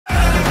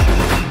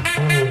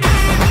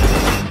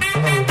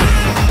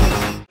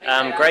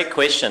Great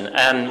question.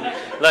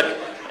 Look,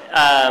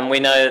 we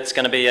know it's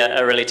going to be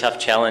a really tough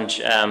challenge.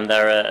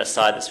 They're a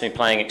side that's been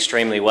playing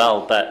extremely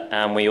well, but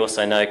we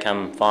also know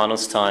come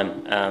finals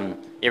time,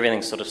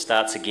 everything sort of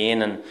starts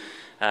again, and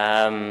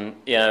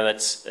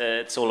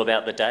it's all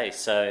about the day.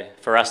 So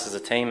for us as a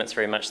team, it's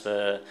very much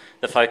the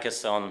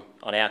focus on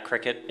our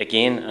cricket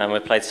again.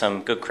 We've played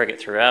some good cricket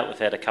throughout. We've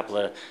had a couple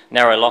of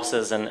narrow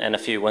losses and a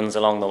few wins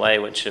along the way,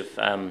 which have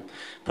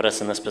put us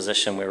in this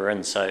position where we're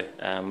in. So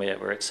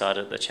we're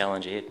excited at the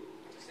challenge ahead.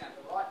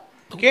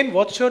 Again,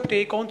 what's your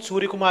take on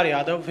Suryakumar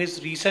Yadav,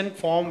 his recent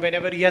form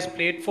whenever he has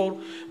played for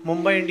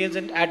Mumbai Indians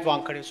and at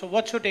Wankhede? So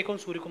what's your take on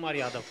Suryakumar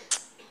Yadav?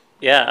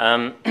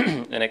 Yeah,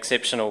 an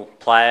exceptional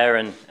player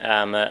and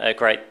a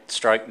great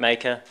stroke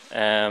maker.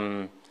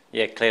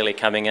 Clearly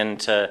coming in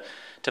to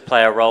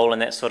play a role in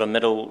that sort of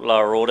middle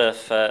lower order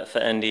for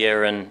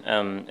India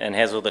and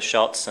has all the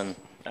shots and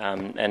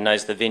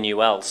knows the venue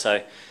well.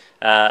 So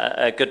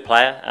a good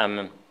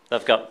player.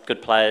 They've got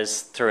good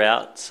players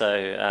throughout.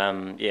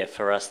 So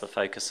for us the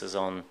focus is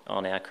on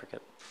our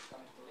cricket.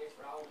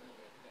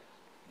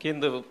 In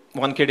the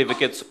Wankhede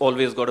wickets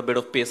always got a bit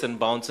of pace and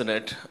bounce in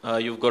it.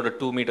 You've got a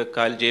 2-meter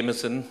Kyle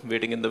Jamieson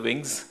waiting in the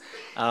wings.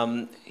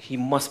 He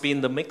must be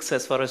in the mix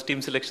as far as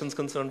team selection is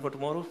concerned for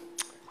tomorrow.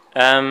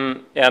 I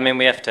mean,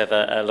 we have to have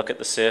a look at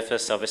the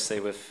surface. Obviously,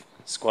 we've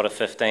squad of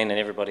 15 and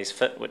everybody's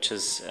fit, which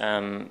is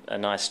a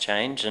nice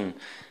change. And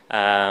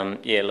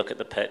look at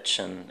the pitch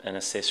and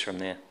assess from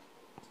there.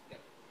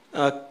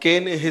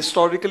 Kane,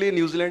 historically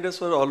New Zealanders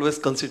were always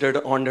considered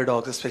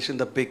underdogs, especially in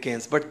the big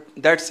games. But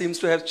that seems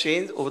to have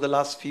changed over the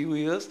last few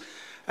years.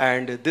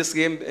 And this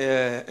game,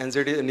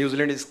 New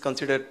Zealand is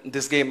considered,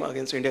 this game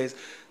against India is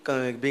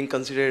being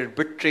considered a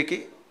bit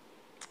tricky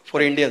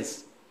for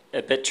Indians.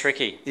 A bit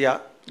tricky? Yeah,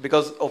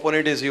 because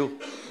opponent is you.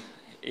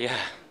 Yeah,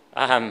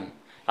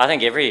 I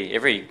think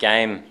every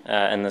game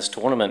in this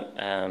tournament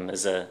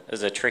is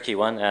a tricky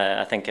one.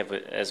 I think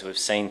as we've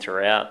seen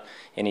throughout,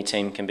 any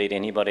team can beat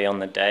anybody on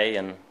the day,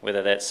 and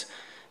whether that's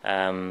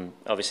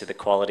obviously the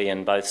quality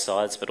in both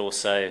sides, but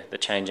also the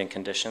changing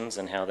conditions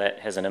and how that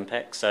has an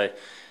impact. So,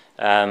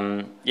 I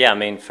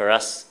mean, for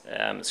us,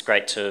 it's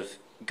great to have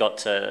got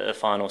to the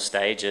final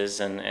stages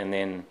and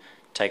then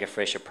take a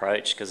fresh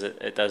approach, because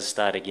it does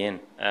start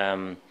again.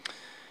 I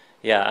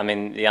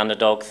mean, the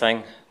underdog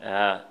thing,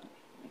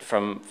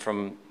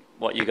 from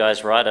what you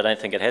guys write, I don't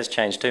think it has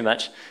changed too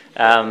much.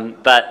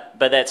 But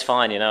that's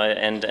fine,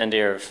 and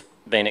India have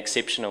been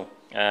exceptional.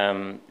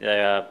 They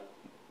are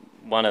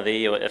one of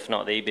the, or if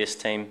not the best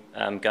team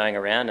going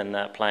around, and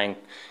they're playing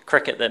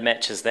cricket that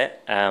matches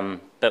that.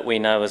 But we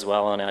know as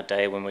well on our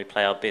day when we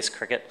play our best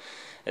cricket,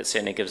 it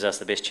certainly gives us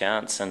the best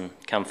chance, and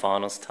come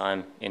finals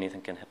time,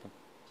 anything can happen.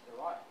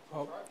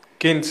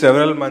 Kane,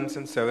 several months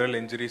and several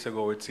injuries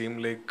ago, it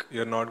seemed like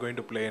you're not going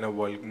to play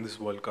in this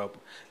World Cup.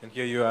 And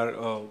here you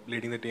are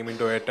leading the team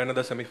into yet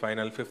another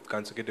semi-final, 5th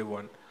consecutive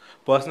one.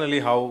 Personally,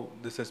 how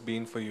this has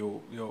been for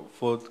you?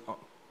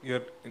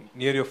 You're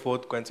near your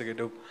 4th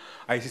consecutive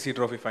ICC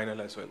trophy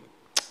final as well.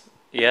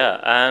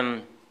 Yeah,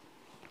 an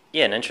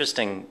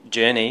interesting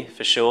journey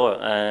for sure.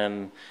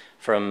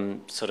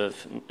 From sort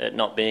of it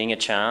not being a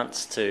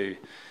chance to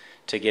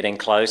getting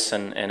close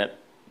and it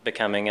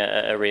becoming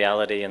a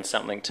reality and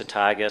something to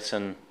target,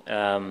 and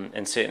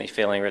certainly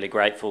feeling really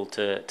grateful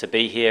to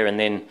be here, and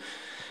then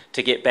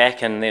to get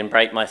back and then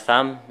break my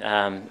thumb.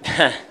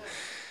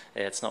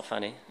 Yeah, it's not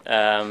funny.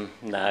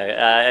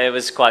 It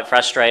was quite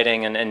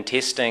frustrating and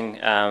testing,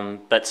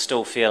 but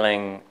still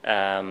feeling,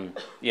 that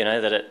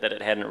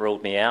it hadn't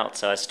ruled me out.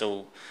 So I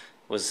still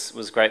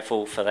was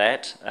grateful for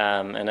that,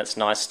 and it's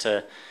nice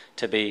to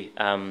be,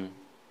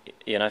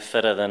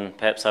 fitter than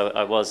perhaps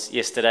I was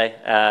yesterday,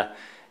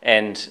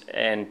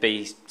 and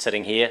be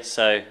sitting here.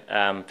 So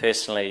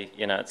personally,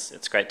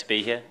 it's great to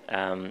be here,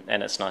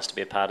 and it's nice to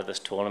be a part of this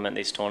tournament.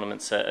 These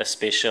tournaments are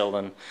special,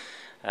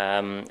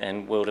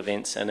 and world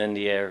events in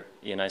India,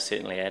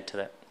 certainly add to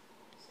that.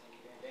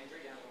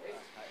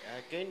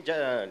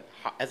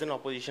 As an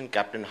opposition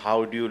captain,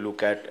 how do you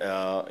look at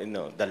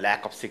the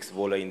lack of 6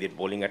 bowler in the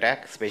bowling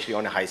attack, especially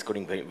on a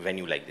high-scoring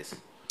venue like this?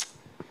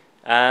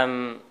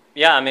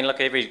 I mean, look,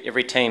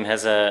 every team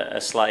has a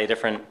slightly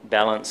different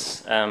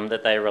balance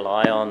that they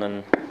rely on,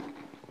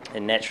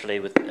 and naturally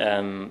with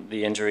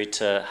the injury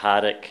to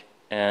Hardik,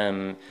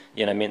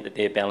 meant that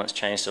their balance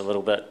changed a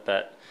little bit,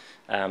 but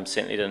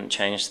certainly didn't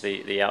change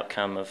the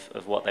outcome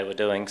of what they were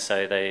doing.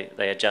 So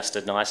they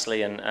adjusted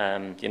nicely, and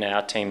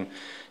our team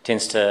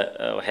tends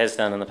to, or has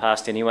done in the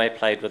past anyway,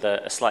 played with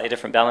a slightly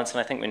different balance. And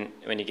I think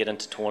when you get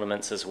into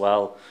tournaments as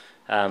well,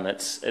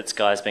 it's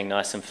guys being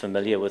nice and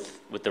familiar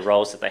with the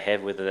roles that they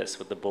have, whether that's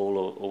with the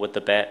ball or with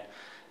the bat,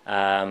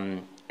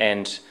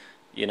 and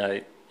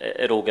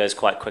it all goes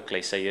quite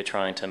quickly. So you're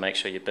trying to make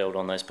sure you build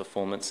on those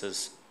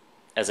performances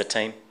as a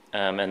team,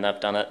 and they've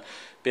done it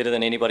better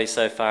than anybody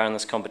so far in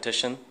this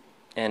competition.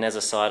 And as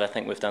a side, I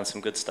think we've done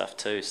some good stuff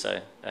too.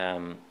 So I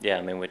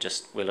mean,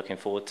 we're looking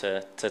forward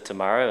to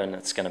tomorrow, and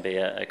it's going to be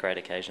a great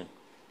occasion.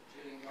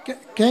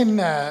 Kane,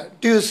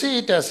 do you see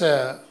it as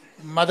a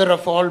mother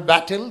of all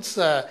battles?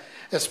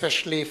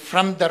 especially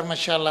from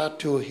Dharmashala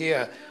to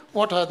here?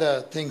 What are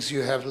the things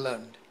you have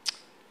learned?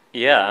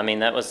 Yeah, I mean,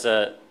 that was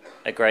a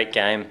great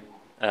game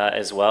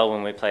as well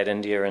when we played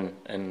India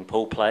in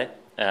pool play.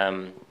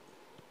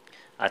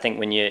 I think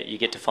when you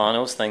get to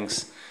finals,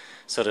 things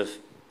sort of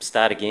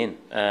start again.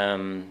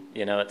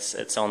 You know,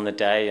 it's on the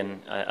day,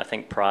 and I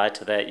think prior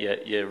to that,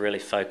 you're really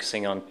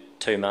focusing on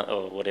 2 months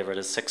or whatever it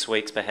is, 6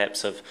 weeks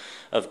perhaps of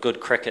good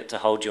cricket to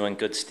hold you in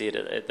good stead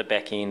at the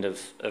back end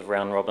of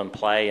round robin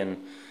play,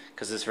 and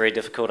because it's very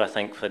difficult, I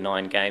think, for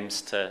 9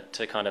 games to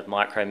kind of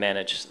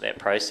micromanage that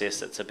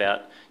process. It's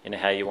about, you know,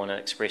 how you want to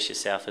express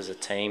yourself as a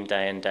team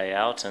day in, day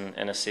out,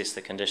 and assess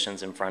the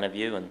conditions in front of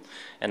you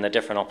and the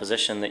different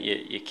opposition that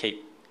you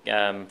keep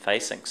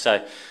facing.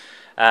 So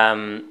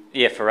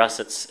yeah, for us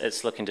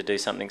it's looking to do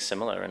something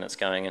similar, and it's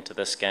going into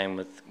this game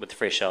with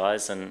fresh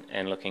eyes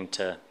and looking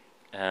to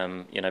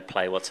you know,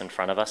 play what's in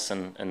front of us,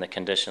 and the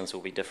conditions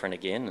will be different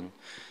again,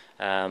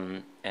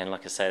 and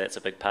like I say, that's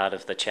a big part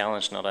of the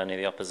challenge, not only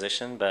the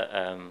opposition but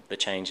the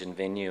change in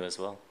venue as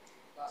well.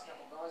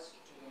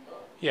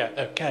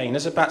 Yeah, Kane,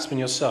 as a batsman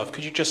yourself,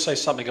 could you just say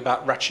something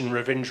about Rachin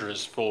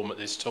Ravindra's form at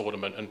this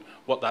tournament and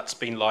what that's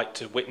been like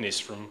to witness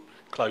from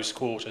close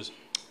quarters?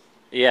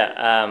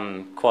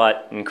 Yeah, quite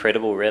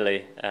incredible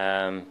really.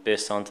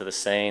 Burst onto the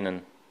scene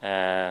and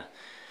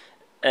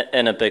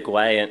in a big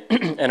way,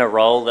 and in a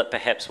role that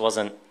perhaps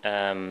wasn't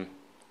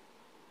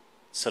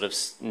sort of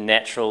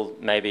natural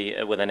maybe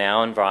within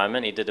our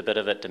environment. He did a bit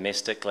of it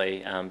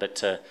domestically, but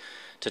to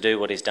do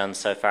what he's done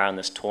so far in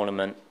this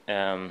tournament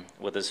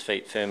with his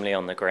feet firmly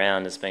on the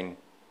ground has been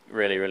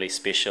really, really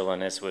special.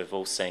 And as we've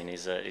all seen,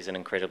 he's an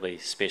incredibly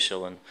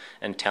special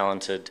and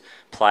talented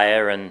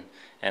player, and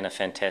a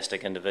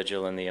fantastic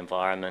individual in the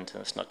environment.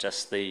 And it's not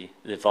just the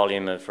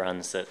volume of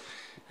runs that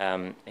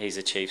he's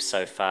achieved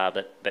so far,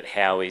 but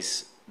how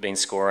he's been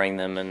scoring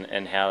them,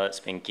 and how it's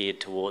been geared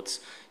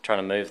towards trying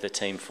to move the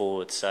team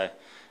forward. So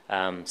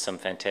some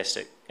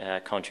fantastic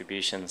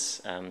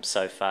contributions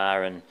so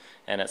far, and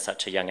at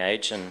such a young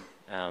age, and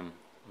I'm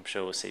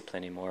sure we'll see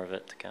plenty more of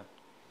it to come.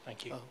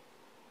 Thank you.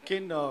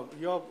 Kane,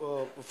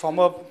 your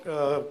former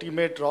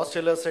teammate Ross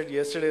Taylor said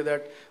yesterday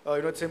that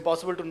you know, it's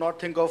impossible to not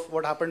think of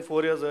what happened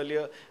 4 years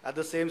earlier at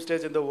the same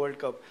stage in the World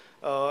Cup,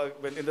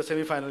 when in the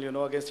semi-final, you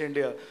know, against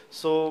India.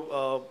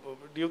 So,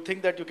 do you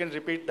think that you can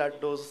repeat that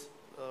dose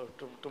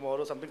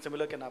tomorrow? Something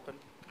similar can happen?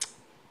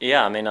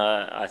 Yeah, I mean,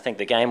 I think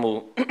the game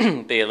will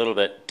be a little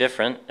bit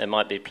different. It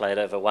might be played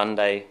over 1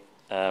 day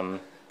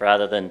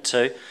rather than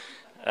 2.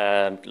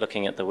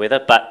 Looking at the weather,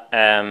 but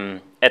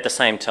at the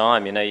same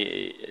time, you know,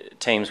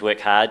 teams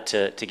work hard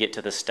to get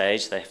to this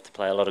stage. They have to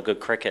play a lot of good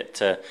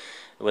cricket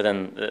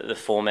within the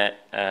format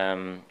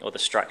or the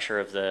structure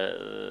of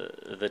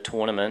the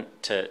tournament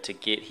to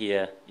get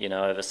here, you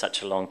know, over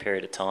such a long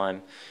period of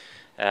time.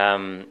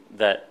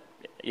 That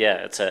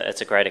yeah,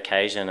 it's a great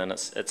occasion, and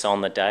it's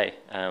on the day.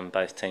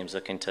 Both teams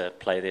looking to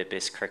play their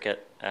best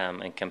cricket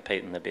and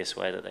compete in the best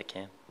way that they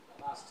can.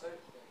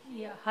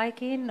 Yeah, hi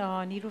Kane,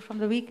 Neeru from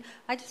The Week.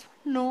 I just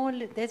want to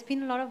know, there's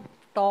been a lot of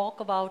talk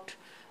about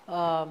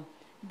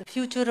the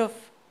future of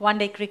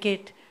one-day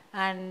cricket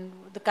and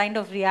the kind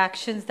of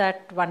reactions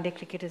that one-day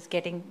cricket is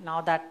getting now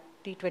that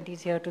T20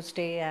 is here to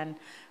stay, and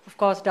of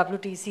course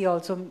WTC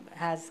also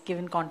has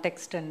given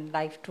context and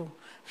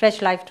fresh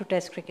life to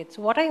Test cricket.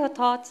 So what are your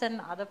thoughts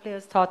and other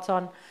players' thoughts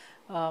on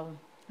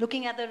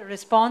looking at the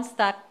response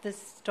that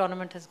this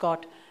tournament has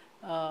got?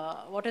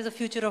 What is the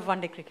future of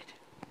one-day cricket?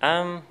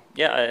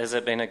 Yeah, has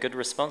it been a good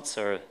response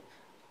or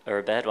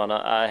a bad one?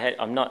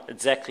 I'm not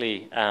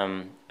exactly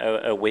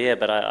aware,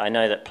 but I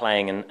know that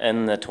playing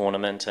in the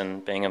tournament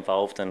and being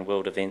involved in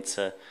world events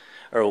are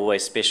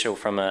always special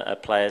from a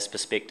player's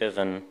perspective,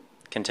 and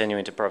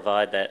continuing to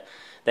provide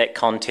that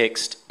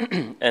context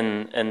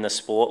in the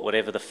sport,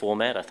 whatever the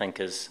format, I think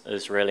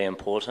is really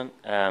important.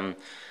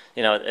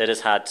 You know, it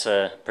is hard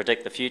to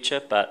predict the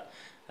future, but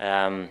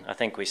I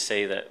think we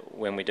see that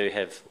when we do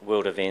have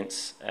world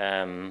events,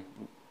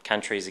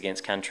 countries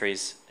against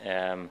countries,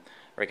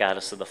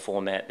 regardless of the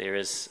format, there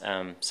is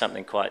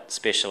something quite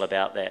special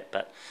about that.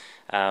 But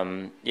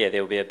yeah,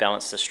 there will be a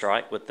balance to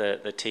strike with the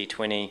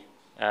T20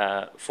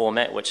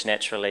 format, which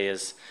naturally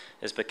is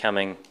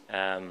becoming,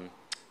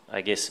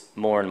 I guess,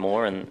 more and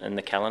more in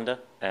the calendar.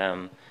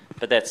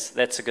 But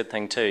that's a good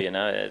thing too, you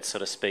know. It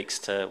sort of speaks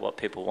to what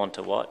people want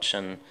to watch,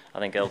 and I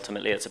think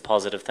ultimately it's a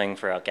positive thing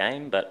for our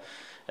game, but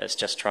it's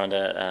just trying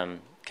to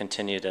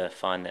continue to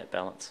find that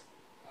balance.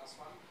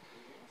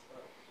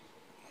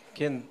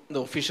 Again,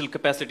 the official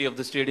capacity of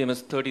the stadium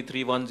is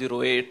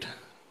 33,108.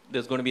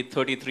 There's going to be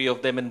 33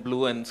 of them in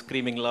blue and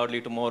screaming loudly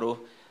tomorrow.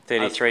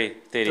 33.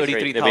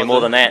 33,000. There'll be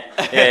more than that.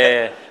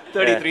 Yeah.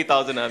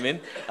 33,000, I mean.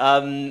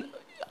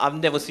 I've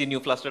never seen you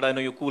flustered. I know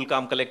you're cool,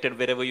 calm, collected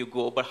wherever you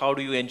go, but how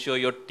do you ensure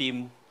your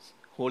team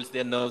holds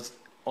their nerves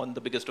on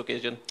the biggest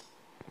occasion?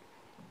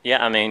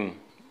 Yeah, I mean,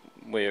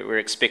 we're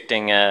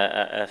expecting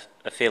a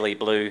fairly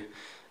blue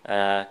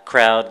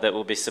crowd that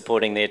will be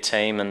supporting their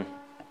team, and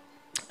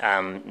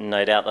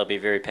no doubt they'll be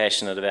very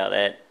passionate about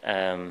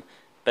that.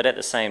 But at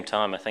the same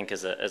time, I think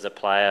as a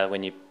player,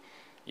 when you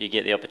you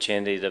get the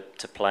opportunity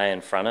to play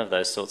in front of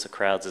those sorts of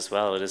crowds as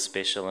well. It is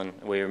special,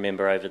 and we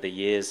remember over the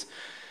years,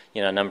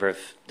 you know, a number of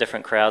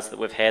different crowds that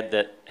we've had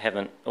that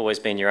haven't always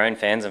been your own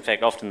fans. In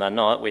fact, often they're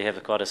not. We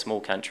have quite a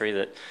small country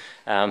that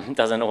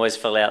doesn't always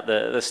fill out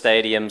the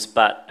stadiums,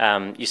 but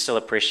you still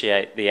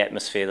appreciate the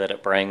atmosphere that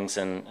it brings,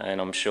 and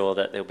I'm sure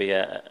that there'll be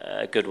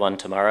a good one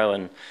tomorrow.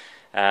 And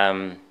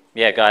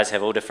yeah, guys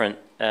have all different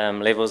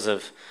levels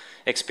of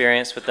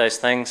experience with those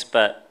things,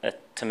 but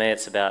to me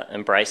it's about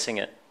embracing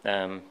it.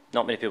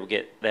 Not many people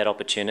get that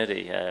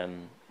opportunity.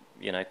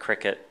 You know,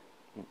 cricket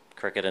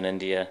in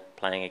India,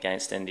 playing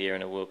against India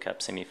in a World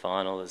Cup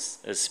semi-final is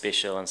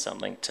special and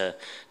something to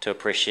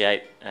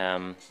appreciate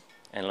and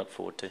look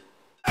forward to.